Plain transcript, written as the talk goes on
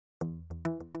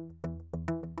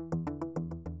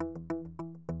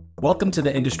Welcome to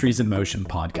the Industries in Motion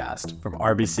podcast from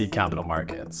RBC Capital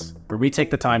Markets, where we take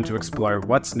the time to explore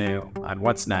what's new and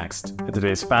what's next in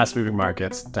today's fast-moving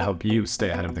markets to help you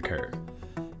stay ahead of the curve.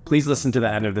 Please listen to the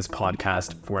end of this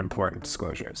podcast for important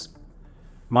disclosures.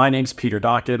 My name's Peter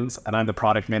Dawkins, and I'm the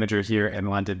product manager here in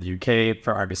London, UK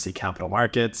for RBC Capital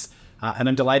Markets. And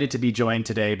I'm delighted to be joined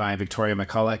today by Victoria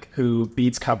McCulloch, who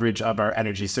leads coverage of our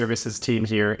energy services team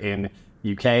here in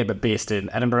UK, but based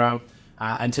in Edinburgh.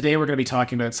 And today we're going to be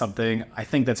talking about something I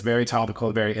think that's very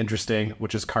topical, very interesting,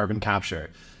 which is carbon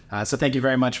capture. So thank you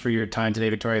very much for your time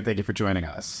today, Victoria. Thank you for joining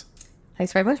us.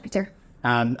 Thanks very much, Peter.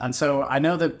 And so I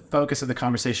know the focus of the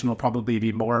conversation will probably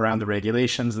be more around the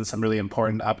regulations and some really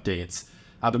important updates.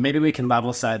 But maybe we can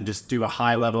level set and just do a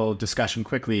high-level discussion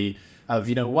quickly of,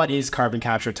 what is carbon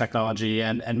capture technology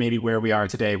and maybe where we are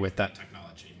today with that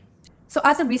technology. So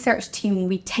as a research team,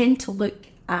 we tend to look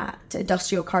at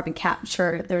industrial carbon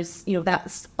capture. There's,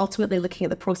 that's ultimately looking at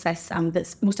the process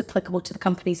that's most applicable to the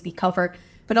companies we cover.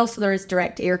 But also there is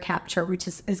direct air capture, which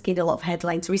has gained a lot of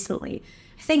headlines recently.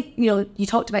 I think, you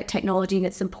talked about technology and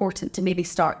it's important to maybe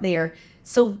start there.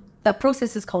 So the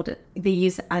process is called, they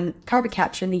use carbon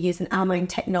capture, and they use an amine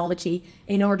technology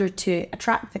in order to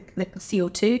attract the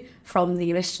CO2 from the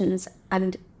emissions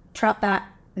and trap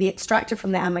the extractor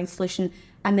from the amine solution,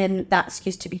 and then that's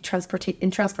used to be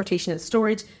in transportation and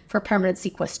storage for permanent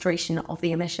sequestration of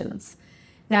the emissions.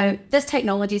 Now, this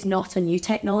technology is not a new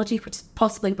technology, which is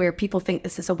possibly where people think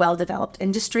this is a well-developed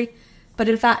industry, but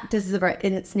in fact, this is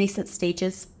in its nascent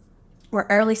stages. We're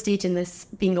early stage in this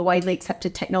being a widely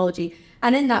accepted technology,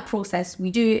 and in that process, we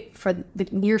do, for the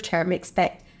near term,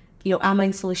 expect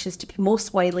amine solutions to be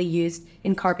most widely used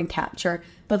in carbon capture.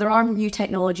 But there are new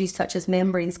technologies such as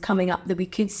membranes coming up that we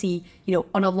could see,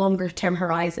 on a longer term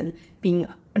horizon being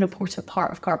an important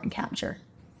part of carbon capture.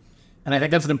 And I think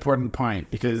that's an important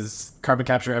point because carbon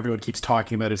capture, everyone keeps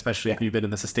talking about, especially if you've been in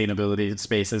the sustainability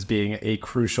space, as being a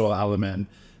crucial element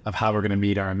of how we're going to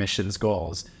meet our emissions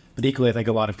goals. But equally, I think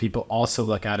a lot of people also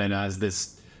look at it as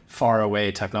this far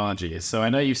away technology. So I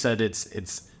know you said it's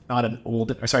not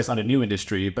it's not a new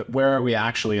industry, but where are we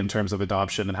actually in terms of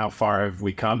adoption and how far have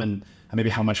we come and maybe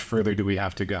how much further do we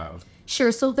have to go?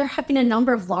 Sure. So there have been a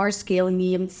number of large scale and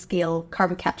medium scale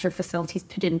carbon capture facilities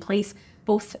put in place,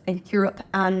 both in Europe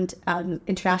and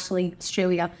internationally,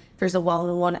 Australia. There's a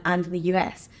well-known one, and in the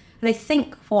US. And I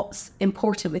think what's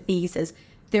important with these is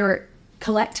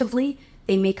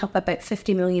they make up about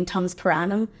 50 million tonnes per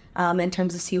annum in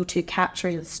terms of CO2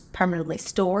 capture that's permanently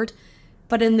stored.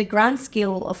 But in the grand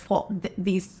scale of what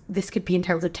this could be in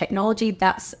terms of technology,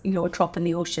 that's a drop in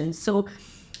the ocean. So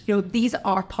these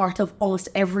are part of almost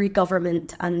every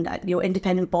government and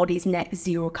independent body's net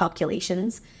zero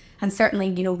calculations. And certainly,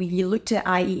 we look to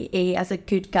IEA as a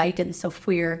good guidance of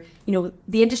where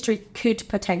the industry could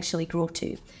potentially grow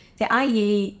to. The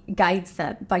IEA guides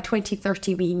that by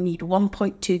 2030 we need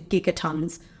 1.2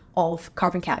 gigatons of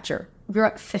carbon capture. We're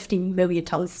at 50 million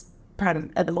tonnes per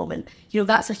annum at the moment.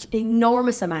 That's an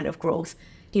enormous amount of growth.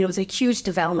 It's a huge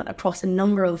development across a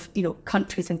number of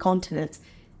countries and continents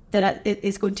that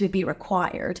is going to be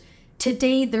required.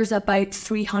 Today, there's about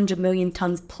 300 million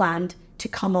tonnes planned to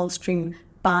come on stream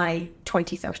by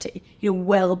 2030.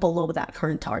 Well below that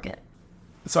current target.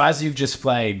 So as you've just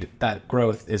flagged, that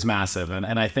growth is massive.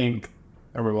 And I think,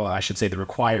 I should say the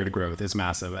required growth is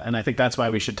massive. And I think that's why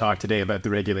we should talk today about the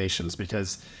regulations,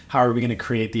 because how are we going to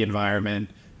create the environment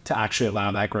to actually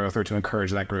allow that growth or to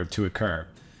encourage that growth to occur?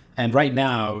 And right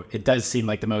now, it does seem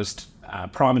like the most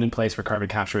prominent place for carbon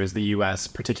capture is the US,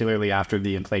 particularly after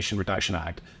the Inflation Reduction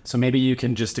Act. So maybe you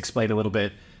can just explain a little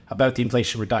bit about the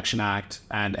Inflation Reduction Act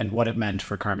and what it meant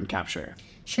for carbon capture.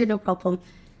 Sure, no problem.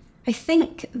 I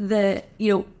think that,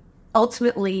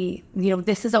 ultimately,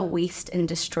 this is a waste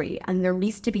industry and there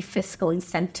needs to be fiscal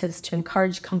incentives to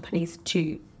encourage companies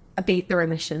to abate their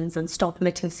emissions and stop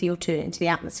emitting CO2 into the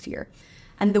atmosphere.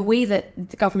 And the way that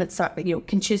the governments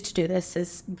can choose to do this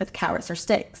is with carrots or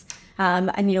sticks. And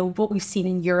what we've seen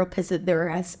in Europe is that there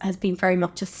has been very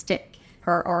much a stick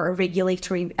or a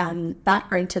regulatory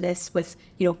background to this with,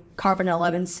 carbon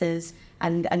allowances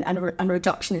and a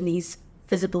reduction in these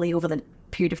visibly over the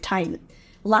period of time.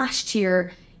 Last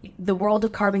year, the world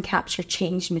of carbon capture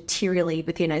changed materially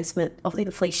with the announcement of the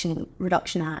Inflation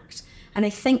Reduction Act. And I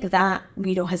think that,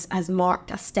 has marked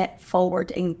a step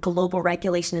forward in global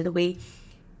regulation in the way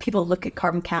people look at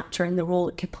carbon capture and the role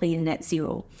it could play in net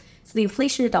zero. So the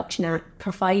Inflation Reduction Act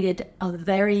provided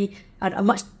a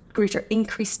much greater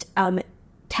increased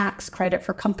tax credit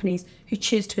for companies who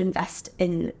choose to invest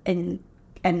in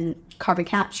carbon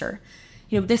capture.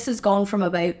 This has gone from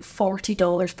about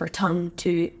 $40 per tonne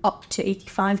to up to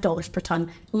 $85 per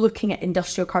tonne, looking at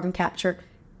industrial carbon capture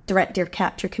direct air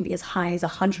capture can be as high as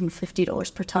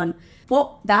 $150 per tonne.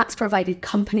 What that's provided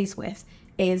companies with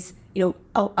is,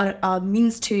 a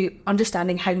means to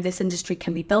understanding how this industry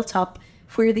can be built up,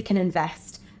 where they can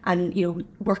invest, and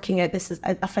working out this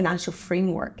as a financial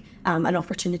framework and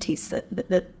opportunities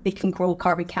that they can grow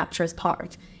carbon capture as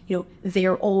part of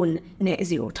their own net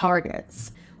zero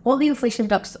targets. What the Inflation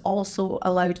Reduction also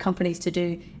allowed companies to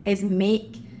do is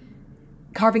make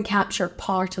carbon capture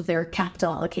part of their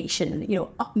capital allocation.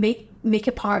 Make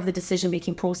it part of the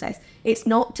decision-making process. It's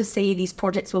not to say these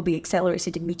projects will be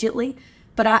accelerated immediately,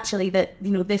 but actually that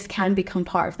this can become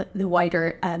part of the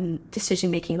wider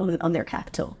decision-making on their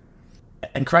capital.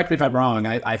 And correct me if I'm wrong,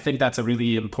 I think that's a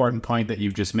really important point that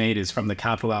you've just made, is from the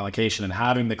capital allocation and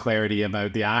having the clarity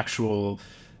about the actual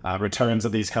returns that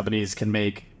these companies can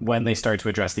make when they start to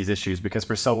address these issues. Because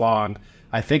for so long,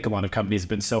 I think a lot of companies have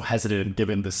been so hesitant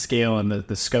given the scale and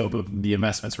the scope of the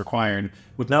investments required,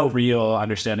 with no real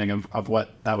understanding of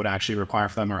what that would actually require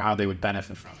for them or how they would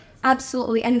benefit from it.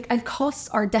 Absolutely. And costs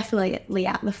are definitely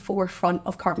at the forefront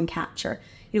of carbon capture.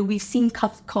 We've seen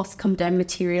costs come down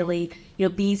materially.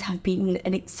 These have been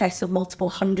in excess of multiple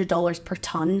 $100s per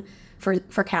tonne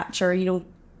for capture.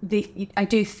 I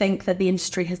do think that the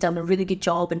industry has done a really good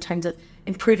job in terms of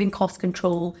improving cost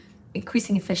control,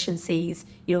 increasing efficiencies.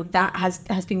 That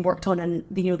has been worked on, and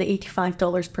the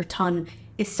 $85 per tonne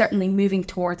is certainly moving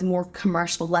towards more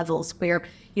commercial levels where,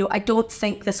 I don't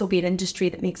think this will be an industry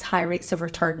that makes high rates of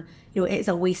return. It is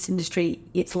a waste industry.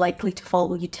 It's likely to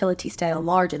follow utility style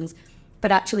margins,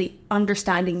 but actually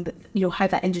understanding that, how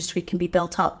that industry can be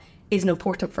built up is an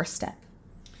important first step.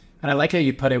 And I like how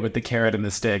you put it with the carrot and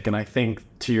the stick. And I think,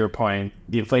 to your point,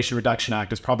 the Inflation Reduction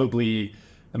Act is probably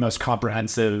the most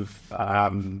comprehensive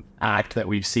act that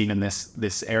we've seen in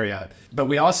this area. But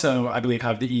we also, I believe,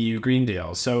 have the EU Green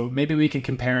Deal. So maybe we can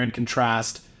compare and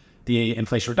contrast the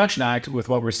Inflation Reduction Act with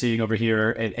what we're seeing over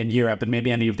here in Europe, and maybe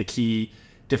any of the key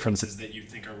differences that you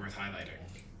think are worth highlighting.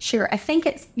 Sure. I think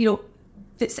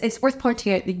it's worth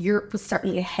pointing out that Europe was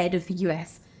certainly ahead of the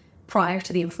US prior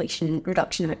to the Inflation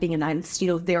Reduction Act being announced.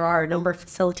 There are a number of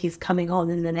facilities coming on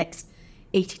in the next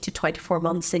 80 to 24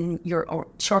 months in Europe, or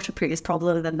shorter periods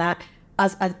probably than that,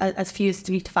 as few as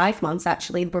 3 to 5 months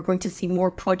actually. We're going to see more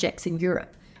projects in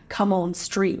Europe come on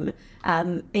stream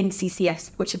in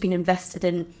CCS, which have been invested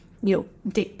in,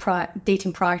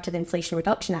 dating prior to the Inflation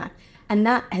Reduction Act. And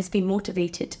that has been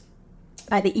motivated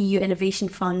by the EU Innovation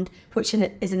Fund, which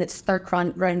is in its third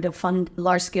round of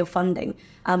large-scale funding,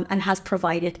 and has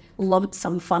provided lump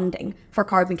sum funding for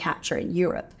carbon capture in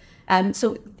Europe.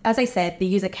 So, as I said, they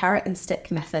use a carrot and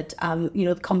stick method,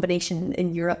 the combination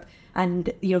in Europe,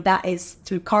 and that is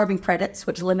through carbon credits,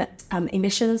 which limit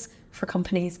emissions for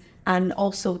companies, and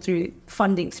also through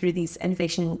funding through these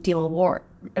innovation deal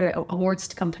awards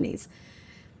to companies.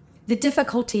 The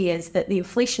difficulty is that the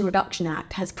Inflation Reduction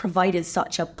Act has provided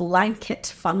such a blanket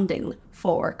funding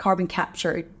for carbon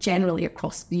capture generally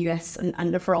across the US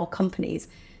and for all companies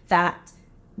that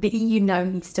the EU now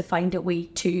needs to find a way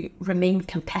to remain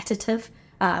competitive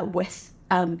with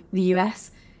the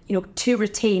US, to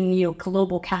retain,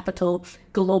 global capital,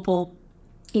 global,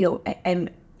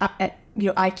 IQ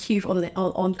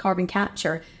on carbon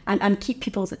capture, and keep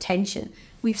people's attention.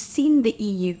 We've seen the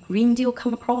EU Green Deal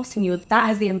come across, and that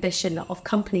has the ambition of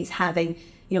companies having,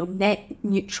 net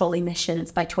neutral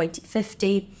emissions by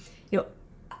 2050.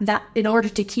 That in order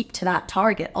to keep to that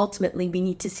target, ultimately we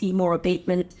need to see more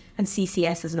abatement, and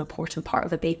CCS is an important part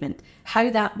of abatement.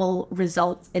 How that will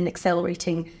result in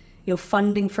accelerating,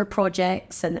 funding for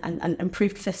projects and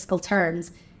improved fiscal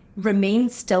terms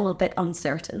remains still a bit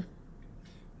uncertain.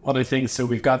 Well, I think so.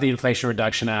 We've got the Inflation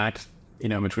Reduction Act,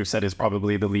 which we've said is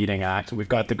probably the leading act. We've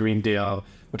got the Green Deal,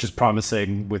 which is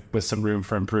promising with some room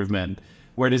for improvement.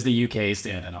 Where does the UK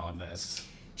stand in all of this?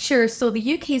 Sure. So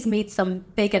the UK has made some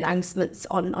big announcements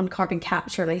on carbon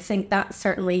capture, and I think that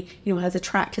certainly, has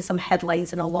attracted some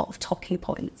headlines and a lot of talking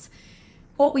points.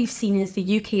 What we've seen is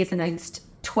the UK has announced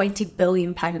 £20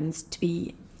 billion to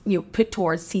be, put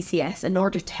towards CCS in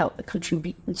order to help the country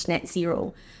reach net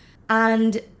zero.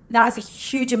 And that is a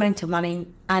huge amount of money,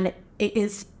 and it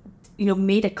is,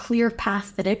 made a clear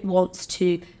path that it wants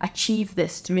to achieve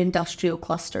this through industrial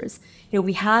clusters.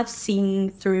 We have seen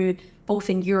through both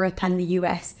in Europe and the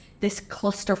US, this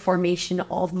cluster formation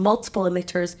of multiple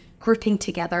emitters grouping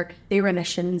together their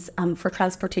emissions for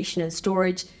transportation and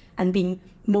storage, and being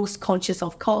most conscious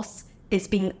of costs is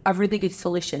being a really good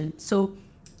solution. So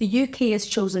the UK has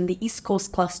chosen the East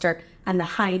Coast cluster and the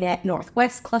High Net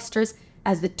Northwest clusters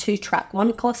as the two Track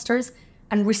 1 clusters,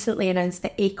 and recently announced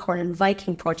the Acorn and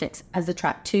Viking projects as the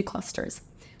Track 2 clusters.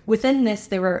 Within this,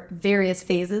 there were various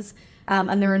phases,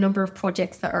 And there are a number of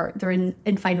projects they're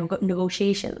in final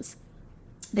negotiations.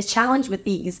 The challenge with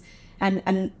these,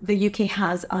 and the UK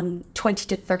has a 20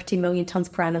 to 30 million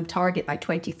tonnes per annum target by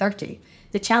 2030.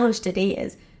 The challenge today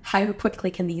is how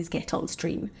quickly can these get on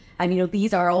stream? And,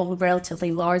 these are all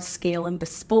relatively large scale and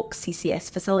bespoke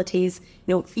CCS facilities,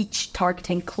 each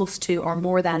targeting close to or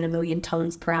more than 1 million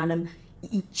tonnes per annum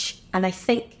each. And I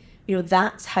think,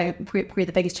 that's where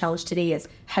the biggest challenge today is.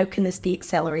 How can this be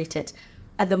accelerated?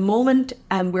 At the moment,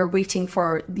 we're waiting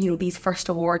for, these first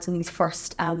awards and these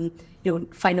first,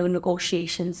 final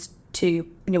negotiations to,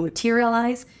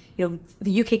 materialise.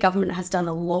 The UK government has done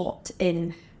a lot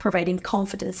in providing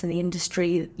confidence in the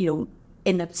industry,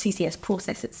 in the CCS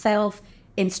process itself,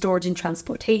 in storage and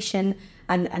transportation,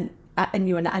 and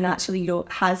actually,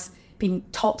 has been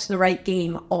taught the right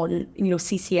game on,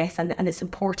 CCS and its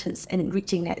importance in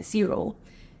reaching net zero.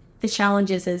 The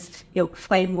challenge is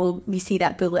when will we see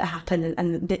that bullet happen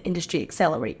and the industry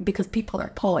accelerate? Because people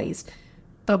are poised,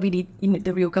 but we need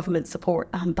the real government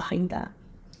support behind that.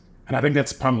 And I think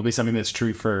that's probably something that's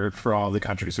true for all the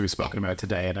countries we've spoken about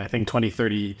today. And I think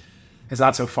 2030 is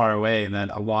not so far away, and then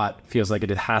a lot feels like it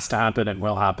has to happen and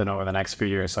will happen over the next few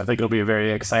years. So I think it'll be a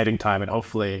very exciting time, and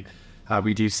hopefully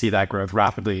we do see that growth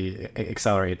rapidly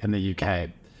accelerate in the UK.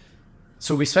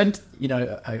 So we spent,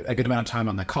 a good amount of time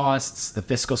on the costs, the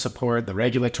fiscal support, the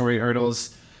regulatory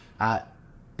hurdles.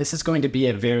 This is going to be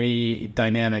a very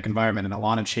dynamic environment, and a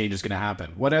lot of change is going to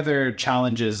happen. What other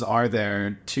challenges are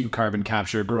there to carbon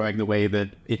capture growing the way that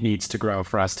it needs to grow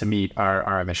for us to meet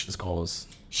our emissions goals?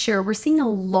 Sure, we're seeing a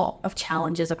lot of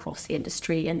challenges across the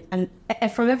industry, and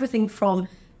from everything from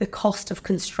the cost of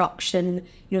construction,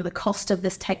 the cost of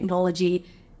this technology,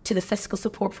 to the fiscal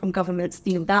support from governments.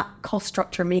 That cost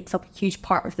structure makes up a huge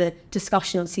part of the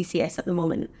discussion on CCS at the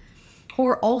moment. What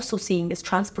we're also seeing is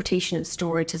transportation and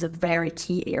storage is a very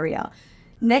key area.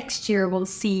 Next year, we'll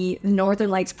see the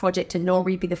Northern Lights project in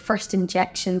Norway be the first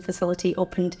injection facility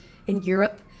opened in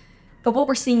Europe. But what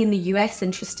we're seeing in the US,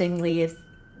 interestingly, is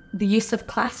the use of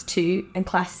Class 2 and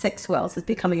Class 6 wells is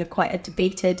becoming quite a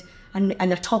debated and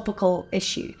a topical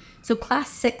issue. So Class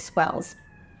 6 wells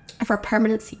are for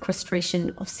permanent sequestration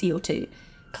of CO2.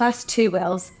 Class 2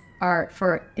 wells are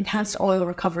for enhanced oil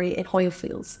recovery in oil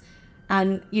fields.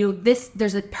 And,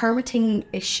 there's a permitting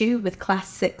issue with Class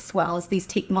 6 wells. These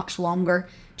take much longer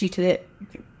due to the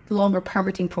longer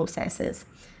permitting processes.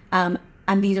 And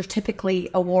these are typically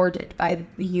awarded by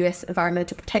the US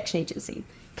Environmental Protection Agency.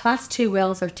 Class 2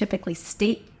 wells are typically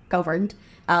state governed,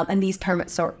 and these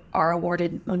permits are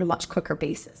awarded on a much quicker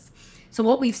basis. So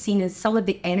what we've seen is some of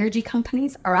the energy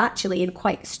companies are actually in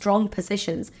quite strong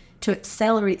positions to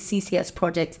accelerate CCS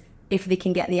projects if they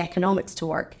can get the economics to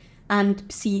work, and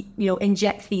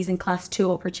inject these in Class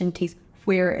 2 opportunities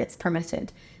where it's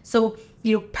permitted. So,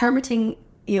 permitting,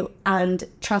 and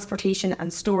transportation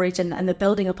and storage and the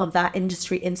building up of that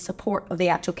industry in support of the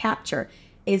actual capture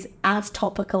is as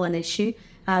topical an issue.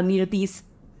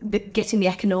 Getting the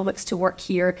economics to work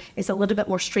here is a little bit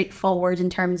more straightforward in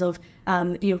terms of,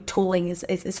 tolling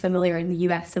is familiar in the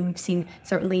US, and we've seen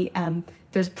certainly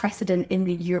there's precedent in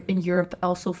Europe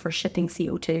also for shipping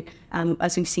CO2,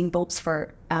 as we've seen boats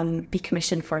be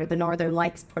commissioned for the Northern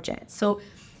Lights project. So,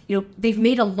 they've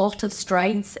made a lot of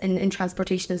strides in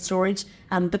transportation and storage,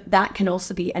 but that can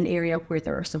also be an area where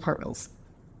there are some hurdles.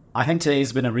 I think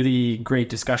today's been a really great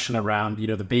discussion around,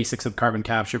 the basics of carbon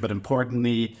capture, but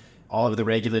importantly, all of the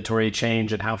regulatory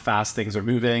change and how fast things are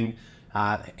moving,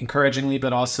 encouragingly,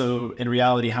 but also in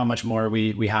reality, how much more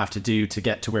we have to do to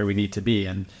get to where we need to be.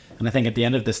 And I think at the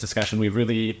end of this discussion, we've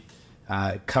really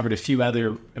covered a few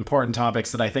other important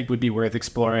topics that I think would be worth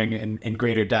exploring in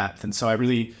greater depth. And so I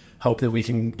really hope that we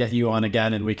can get you on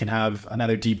again and we can have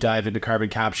another deep dive into carbon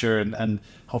capture and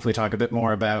hopefully talk a bit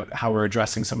more about how we're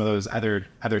addressing some of those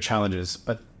other challenges.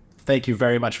 But thank you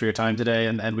very much for your time today,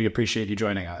 and we appreciate you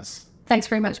joining us. Thanks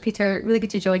very much, Peter. Really good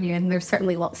to join you, and there's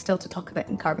certainly lots still to talk about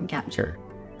in carbon capture.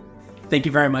 Thank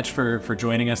you very much for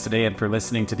joining us today and for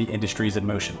listening to the Industries in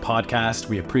Motion podcast.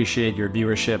 We appreciate your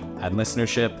viewership and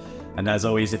listenership. And as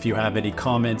always, if you have any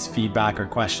comments, feedback, or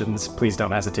questions, please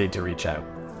don't hesitate to reach out.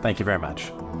 Thank you very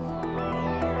much.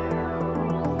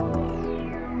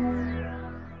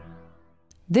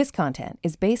 This content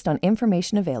is based on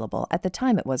information available at the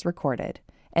time it was recorded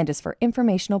and is for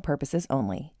informational purposes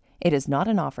only. It is not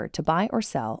an offer to buy or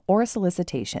sell or a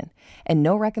solicitation, and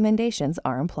no recommendations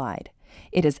are implied.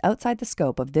 It is outside the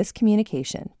scope of this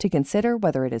communication to consider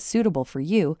whether it is suitable for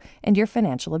you and your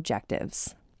financial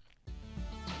objectives.